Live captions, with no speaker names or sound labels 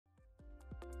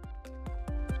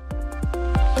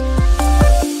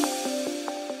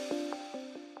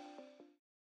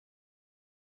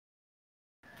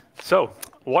So,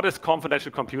 what is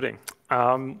confidential computing?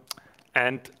 And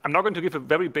I'm now going to give a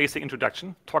very basic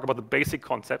introduction, talk about the basic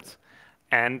concepts,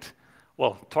 and,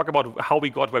 well, talk about how we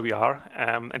got where we are,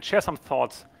 and share some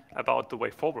thoughts about the way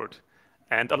forward.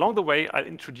 And along the way, I'll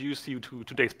introduce you to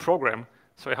today's program,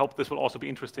 so I hope this will also be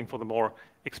interesting for the more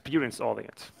experienced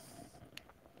audience.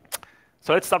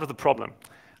 So let's start with the problem.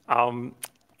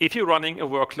 If you're running a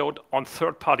workload on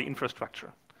third-party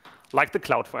infrastructure, like the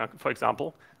cloud, for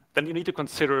example, then you need to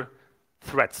consider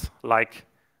threats like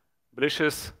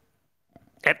malicious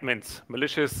admins,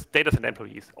 malicious data center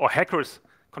employees, or hackers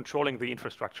controlling the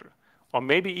infrastructure, or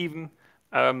maybe even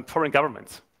foreign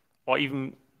governments, or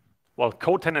even, well,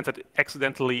 code tenants that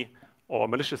accidentally or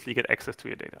maliciously get access to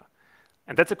your data.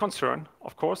 And that's a concern,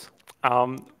 of course,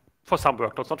 for some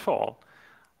workloads, not for all.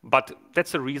 But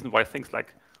that's the reason why things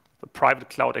like the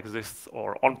private cloud exists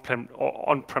or on-prem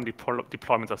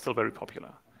deployments are still very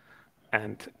popular.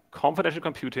 And confidential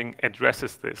computing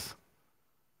addresses this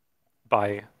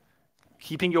by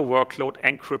keeping your workload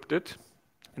encrypted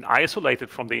and isolated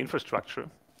from the infrastructure,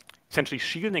 essentially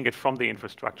shielding it from the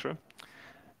infrastructure,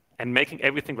 and making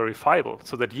everything verifiable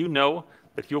so that you know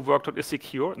that your workload is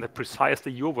secure and that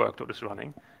precisely your workload is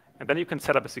running. And then you can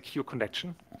set up a secure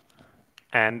connection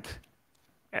and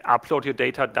upload your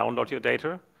data, download your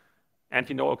data, and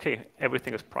you know, okay,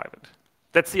 everything is private.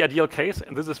 That's the ideal case,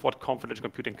 and this is what confidential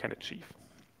computing can achieve.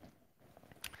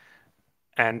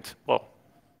 And, well,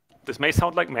 this may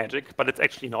sound like magic, but it's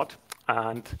actually not.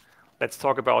 And let's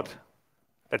talk about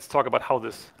how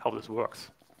this works.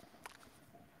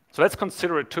 So let's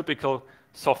consider a typical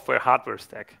software-hardware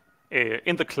stack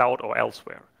in the cloud or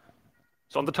elsewhere.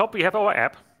 So on the top, we have our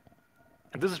app,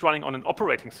 and this is running on an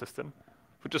operating system,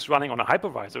 which is running on a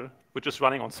hypervisor, which is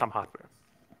running on some hardware.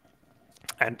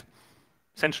 And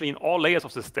essentially, in all layers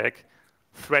of the stack,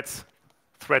 threats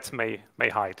may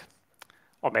hide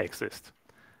or may exist.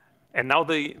 And now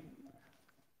the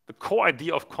core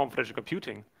idea of confidential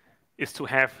computing is to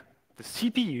have the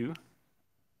CPU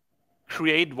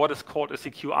create what is called a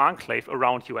secure enclave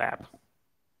around your app,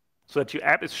 so that your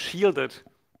app is shielded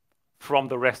from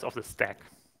the rest of the stack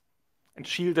and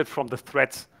shielded from the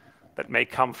threats that may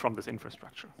come from this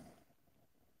infrastructure.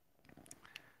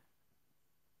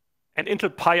 And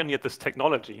Intel pioneered this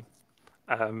technology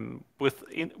with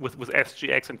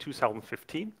SGX in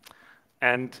 2015.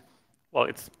 And, well,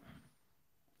 it's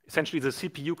essentially the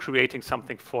CPU creating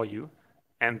something for you.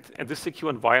 And this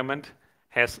secure environment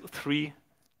has three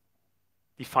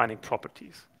defining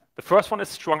properties. The first one is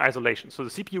strong isolation. So the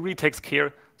CPU really takes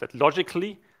care that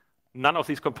logically, none of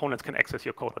these components can access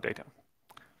your code or data.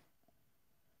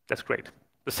 That's great.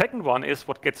 The second one is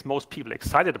what gets most people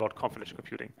excited about confidential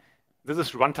computing. This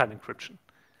is runtime encryption.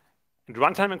 And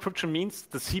runtime encryption means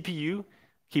the CPU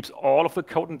keeps all of the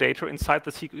code and data inside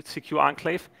the secure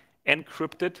enclave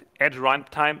encrypted at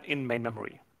runtime in main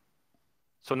memory.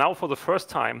 So now for the first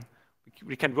time,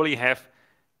 we can really have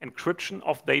encryption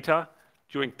of data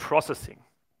during processing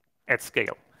at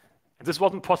scale. And this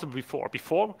wasn't possible before.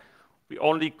 Before, we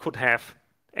only could have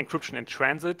encryption in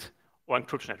transit or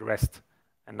encryption at rest.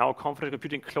 And now confidential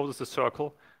computing closes the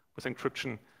circle with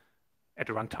encryption at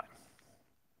runtime.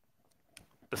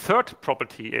 The third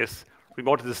property is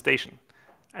remote attestation.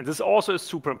 And this also is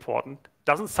super important.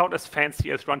 Doesn't sound as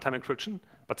fancy as runtime encryption,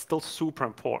 but still super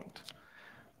important.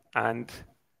 And,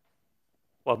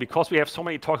 well, because we have so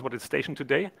many talks about attestation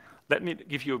today, let me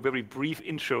give you a very brief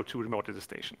intro to remote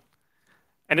attestation.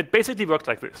 And it basically works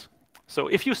like this. So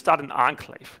if you start an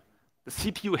enclave, the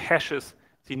CPU hashes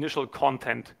the initial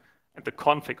content and the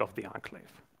config of the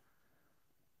enclave.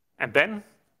 And then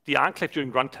the enclave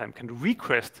during runtime can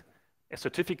request a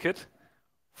certificate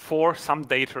for some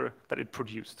data that it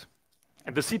produced.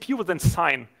 And the CPU will then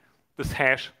sign this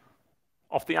hash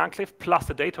of the enclave plus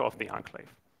the data of the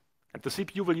enclave. And the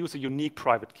CPU will use a unique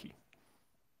private key.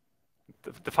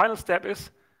 The final step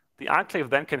is the enclave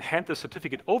then can hand the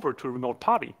certificate over to a remote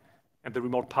party, and the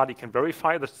remote party can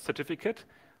verify the certificate,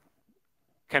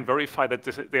 can verify that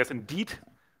there's indeed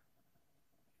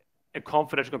a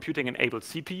confidential computing enabled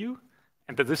CPU,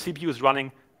 and that this CPU is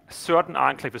running a certain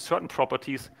enclave with certain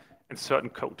properties and certain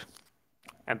code.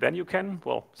 And then you can,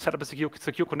 well, set up a secure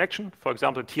connection, for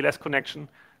example, a TLS connection,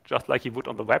 just like you would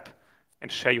on the web, and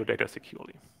share your data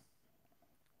securely.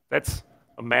 That's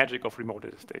a magic of remote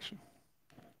attestation.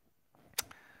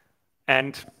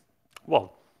 And,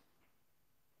 well,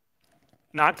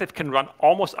 an enclave can run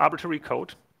almost arbitrary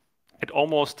code at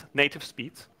almost native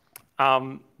speeds,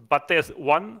 but there's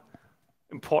one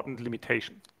important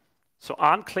limitation. So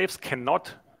enclaves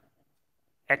cannot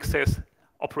access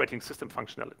operating system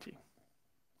functionality.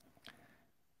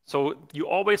 So you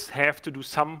always have to do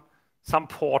some some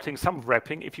porting, some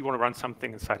wrapping if you want to run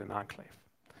something inside an enclave.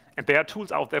 And there are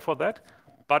tools out there for that,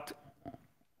 but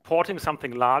porting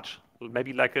something large,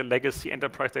 maybe like a legacy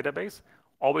enterprise database,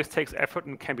 always takes effort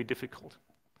and can be difficult.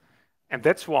 And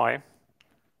that's why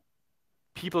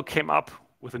people came up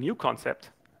with a new concept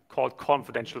called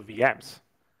confidential VMs.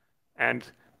 And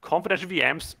confidential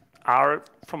VMs are,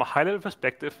 from a high-level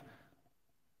perspective,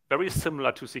 very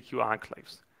similar to secure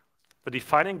enclaves. The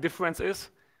defining difference is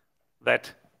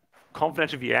that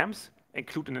confidential VMs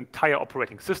include an entire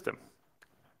operating system,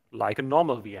 like a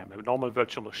normal VM, a normal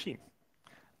virtual machine.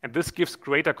 And this gives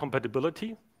greater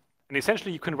compatibility. And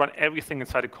essentially, you can run everything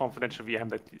inside a confidential VM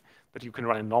that you can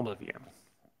run in a normal VM,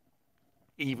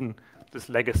 even this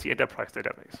legacy enterprise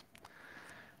database.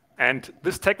 And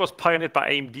this tech was pioneered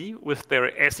by AMD with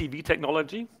their SEV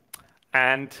technology.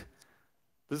 And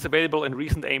this is available in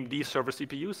recent AMD server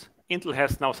CPUs. Intel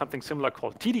has now something similar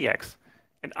called TDX.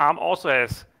 And ARM also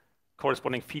has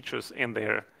corresponding features in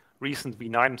their recent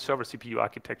V9 server CPU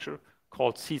architecture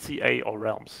called CCA or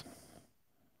Realms.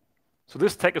 So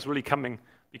this tech is really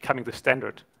becoming the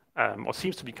standard, or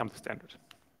seems to become the standard.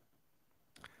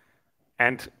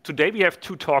 And today we have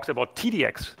two talks about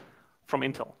TDX from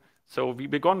Intel. So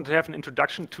we're going to have an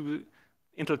introduction to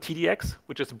Intel TDX,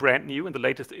 which is brand new in the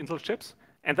latest Intel chips.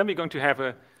 And then we're going to have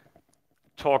a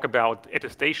talk about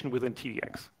attestation within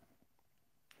TDX.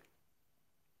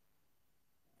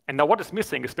 And now what is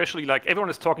missing, especially like everyone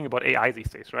is talking about AI these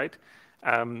days, right?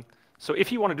 So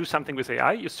if you want to do something with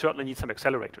AI, you certainly need some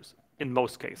accelerators in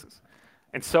most cases.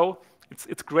 And so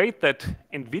it's great that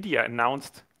NVIDIA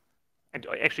announced and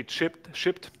actually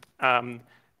shipped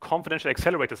confidential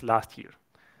accelerators last year.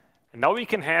 And now we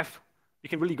can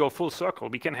really go full circle.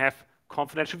 We can have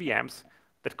confidential VMs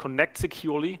that connect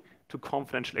securely to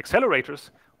confidential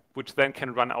accelerators, which then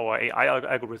can run our AI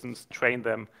algorithms, train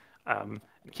them, and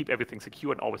keep everything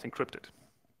secure and always encrypted.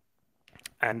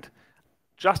 And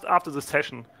just after the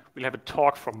session, we'll have a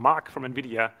talk from Mark from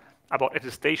NVIDIA about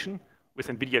attestation with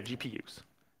NVIDIA GPUs.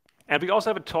 And we also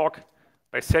have a talk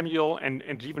by Samuel and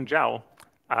Jeevan Zhao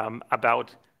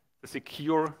about the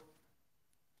secure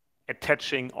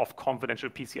attaching of confidential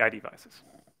PCI devices.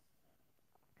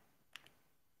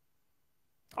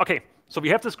 Okay, so we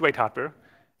have this great hardware,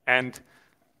 and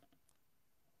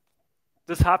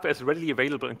this hardware is readily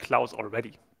available in clouds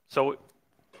already. So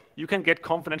you can get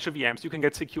confidential VMs, you can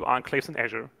get secure enclaves in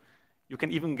Azure, you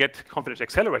can even get confidential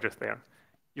accelerators there.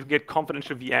 You can get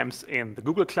confidential VMs in the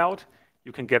Google Cloud,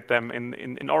 you can get them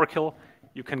in Oracle,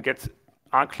 you can get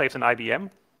enclaves in IBM.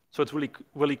 So it's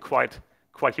really quite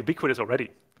ubiquitous already.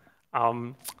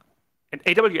 And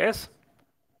AWS,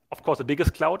 of course, the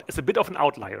biggest cloud, is a bit of an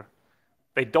outlier.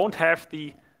 They don't have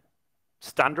the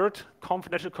standard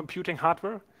confidential computing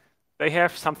hardware. They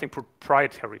have something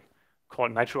proprietary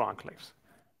called Nitro enclaves.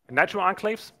 And Nitro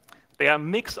enclaves, they are a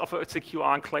mix of a secure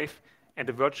enclave and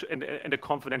a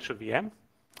confidential VM.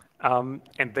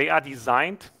 And they are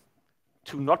designed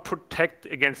to not protect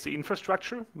against the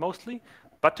infrastructure mostly,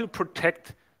 but to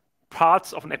protect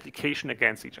parts of an application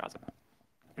against each other.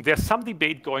 And there's some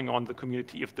debate going on in the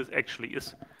community if this actually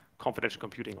is confidential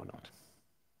computing or not.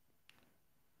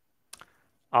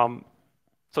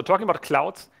 So talking about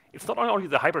clouds, it's not only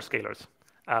the hyperscalers.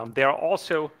 There are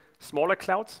also smaller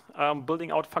clouds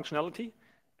building out functionality.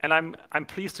 And I'm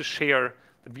pleased to share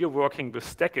that we are working with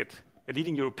Stackit, a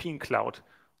leading European cloud,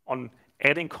 on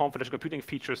adding confidential computing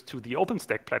features to the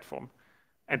OpenStack platform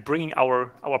and bringing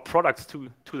our products to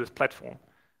this platform.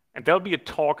 And there'll be a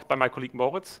talk by my colleague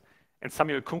Moritz and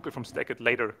Samuel Kunkel from Stackit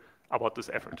later about this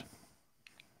effort.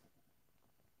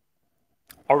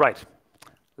 All right,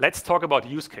 let's talk about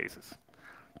use cases.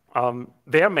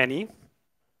 There are many,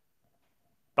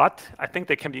 but I think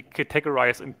they can be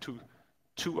categorized into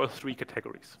 2 or 3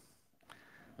 categories.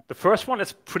 The first one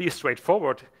is pretty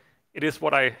straightforward. It is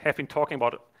what I have been talking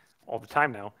about all the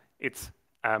time now. It's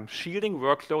shielding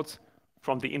workloads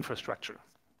from the infrastructure,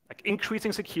 like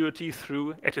increasing security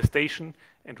through attestation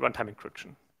and runtime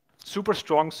encryption. Super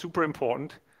strong, super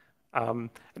important. And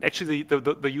actually,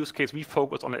 the use case we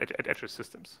focus on at Edgeless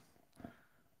Systems.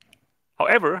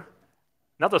 However,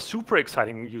 another super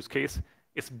exciting use case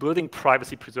is building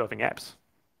privacy-preserving apps.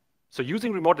 So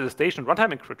using remote attestation and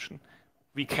runtime encryption,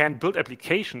 we can build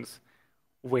applications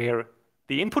where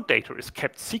the input data is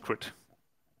kept secret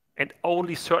and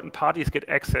only certain parties get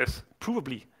access,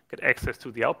 provably get access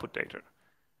to the output data.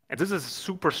 And this is a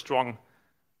super strong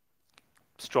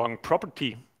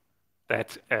property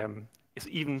that is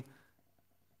even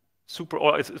super,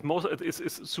 or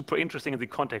is super interesting in the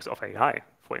context of AI,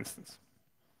 for instance.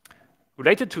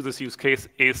 Related to this use case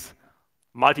is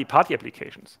multi-party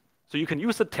applications. So you can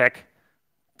use the tech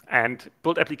and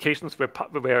build applications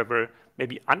where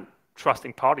maybe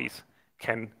untrusting parties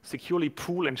can securely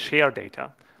pool and share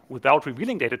data without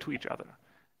revealing data to each other.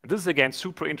 And this is, again,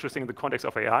 super interesting in the context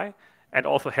of AI and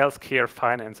also healthcare,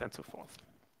 finance, and so forth.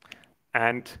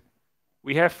 And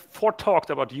we have 4 talks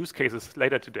about use cases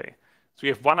later today. So we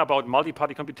have one about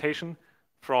multi-party computation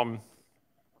from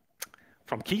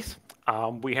keys.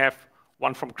 We have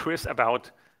one from Chris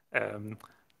about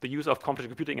the use of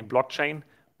confidential computing in blockchain,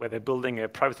 where they're building a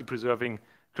privacy-preserving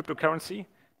cryptocurrency.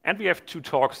 And we have 2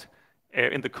 talks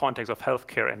in the context of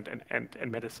healthcare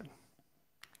and medicine.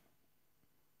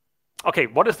 Okay,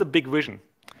 what is the big vision?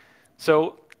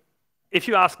 So if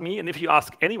you ask me, and if you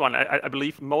ask anyone, I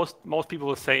believe most people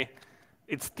will say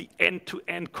it's the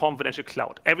end-to-end confidential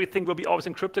cloud. Everything will be always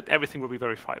encrypted, everything will be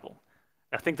verifiable.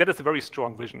 I think that is a very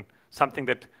strong vision, something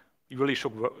that you really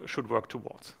should work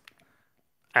towards.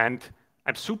 And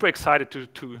I'm super excited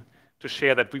to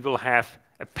share that we will have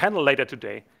a panel later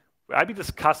today where I'll be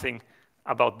discussing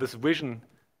about this vision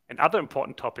and other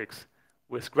important topics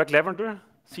with Greg Lavender,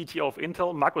 CTO of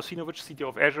Intel, Mark Rosinovich, CTO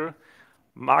of Azure,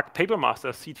 Mark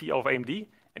Papermaster, CTO of AMD,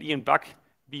 and Ian Buck,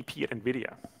 VP at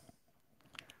NVIDIA.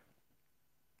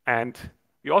 And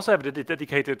we also have a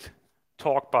dedicated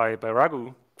talk by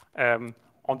Raghu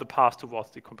on the path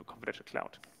towards the confidential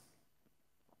cloud.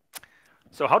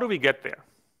 So how do we get there?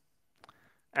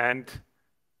 And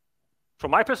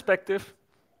from my perspective,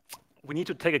 we need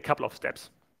to take a couple of steps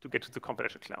to get to the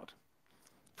confidential cloud.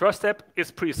 First step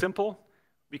is pretty simple.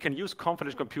 We can use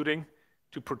confidential computing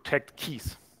to protect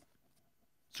keys.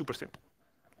 Super simple.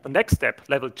 The next step,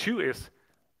 level 2, is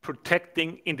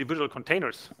protecting individual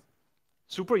containers.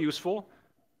 Super useful,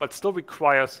 but still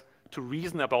requires to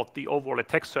reason about the overall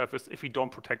attack surface if we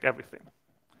don't protect everything.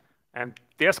 And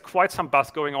there's quite some buzz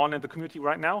going on in the community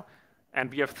right now, and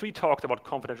we have 3 talks about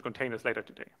confidential containers later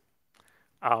today.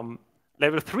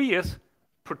 Level 3 is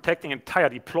protecting entire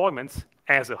deployments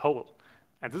as a whole.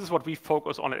 And this is what we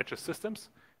focus on at Edgeless Systems.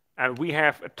 And we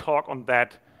have a talk on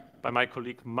that by my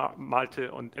colleague Malte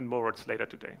and Moritz later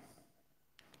today.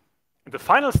 And the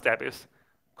final step is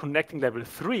connecting level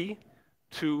 3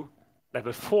 to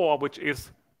level 4, which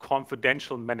is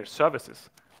confidential managed services,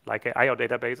 like IO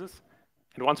databases.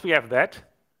 And once we have that,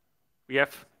 we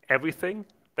have everything,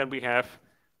 then we have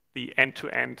the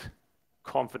end-to-end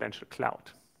confidential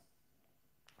cloud.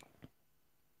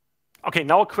 Okay,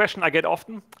 now a question I get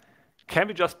often: can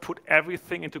we just put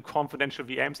everything into confidential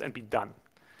VMs and be done?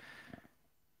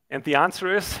 And the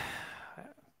answer is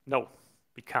no,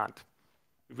 we can't.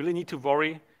 We really need to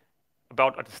worry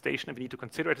about attestation, and we need to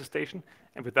consider attestation.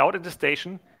 And without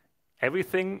attestation,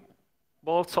 everything,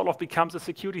 well, sort of becomes a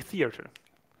security theater.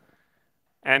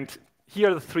 And here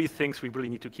are the 3 things we really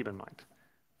need to keep in mind.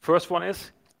 First one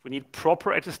is we need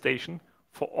proper attestation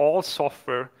for all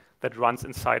software that runs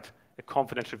inside a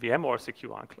confidential VM or a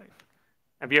secure enclave.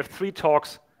 And we have 3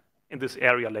 talks in this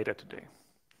area later today.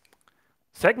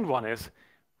 Second one is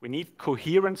we need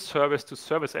coherent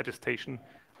service-to-service attestation,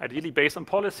 ideally based on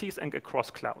policies and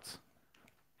across clouds.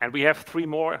 And we have 3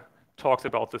 more talks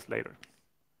about this later.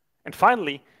 And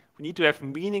finally, we need to have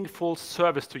meaningful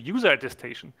service-to-user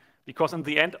attestation, because in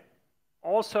the end,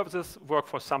 all services work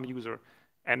for some user,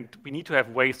 and we need to have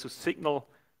ways to signal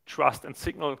trust and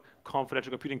signal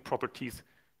confidential computing properties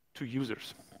to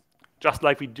users, just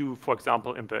like we do, for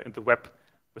example, in the web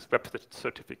with web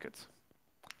certificates.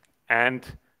 And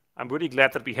I'm really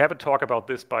glad that we have a talk about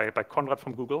this by Konrad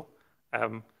from Google.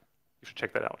 You should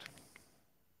check that out.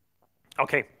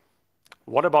 Okay,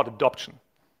 what about adoption?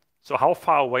 So how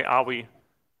far away are we,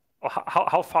 or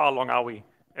how far along are we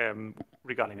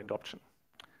regarding adoption?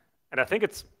 And I think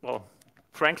it's, well,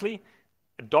 frankly,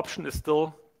 adoption is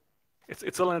still, it's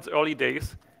still in its early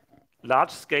days.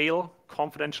 Large-scale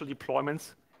confidential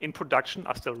deployments in production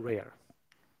are still rare.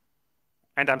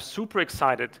 And I'm super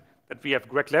excited that we have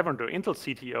Greg Lavender, Intel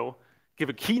CTO, give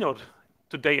a keynote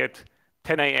today at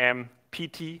 10 a.m.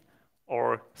 PT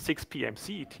or 6 p.m.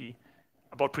 CET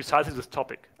about precisely this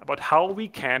topic, about how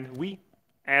we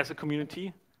as a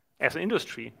community, as an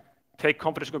industry, take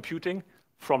confidential computing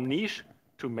from niche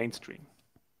to mainstream.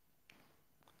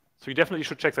 So you definitely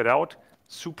should check that out.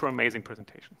 Super amazing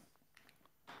presentation.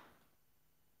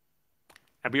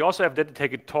 And we also have a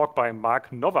dedicated talk by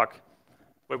Mark Novak,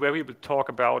 where we will talk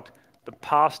about the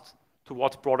path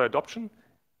towards broader adoption.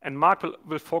 And Mark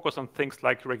will focus on things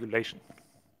like regulation.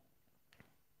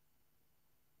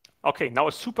 Okay, now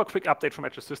a super quick update from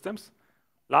Edgeless Systems.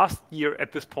 Last year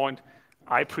at this point,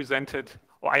 I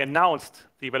announced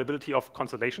the availability of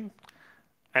consolation.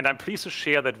 And I'm pleased to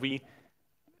share that we,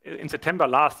 in September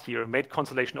last year, made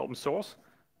consolation open source.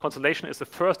 Consolation is the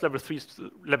first level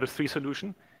 3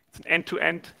 solution It's an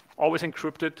end-to-end, always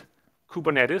encrypted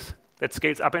Kubernetes that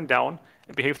scales up and down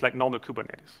and behaves like normal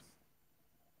Kubernetes.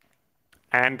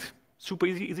 And super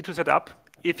easy to set up.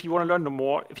 If you want to learn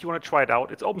more, if you want to try it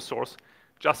out, it's open source.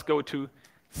 Just go to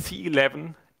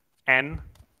c11n.sh,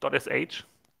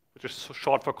 which is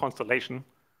short for consolation.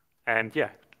 And yeah,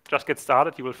 just get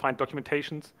started. You will find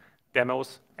documentations,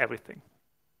 demos, everything.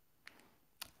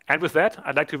 And with that,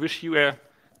 I'd like to wish you a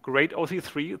great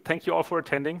OC3. Thank you all for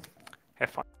attending.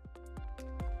 Have fun.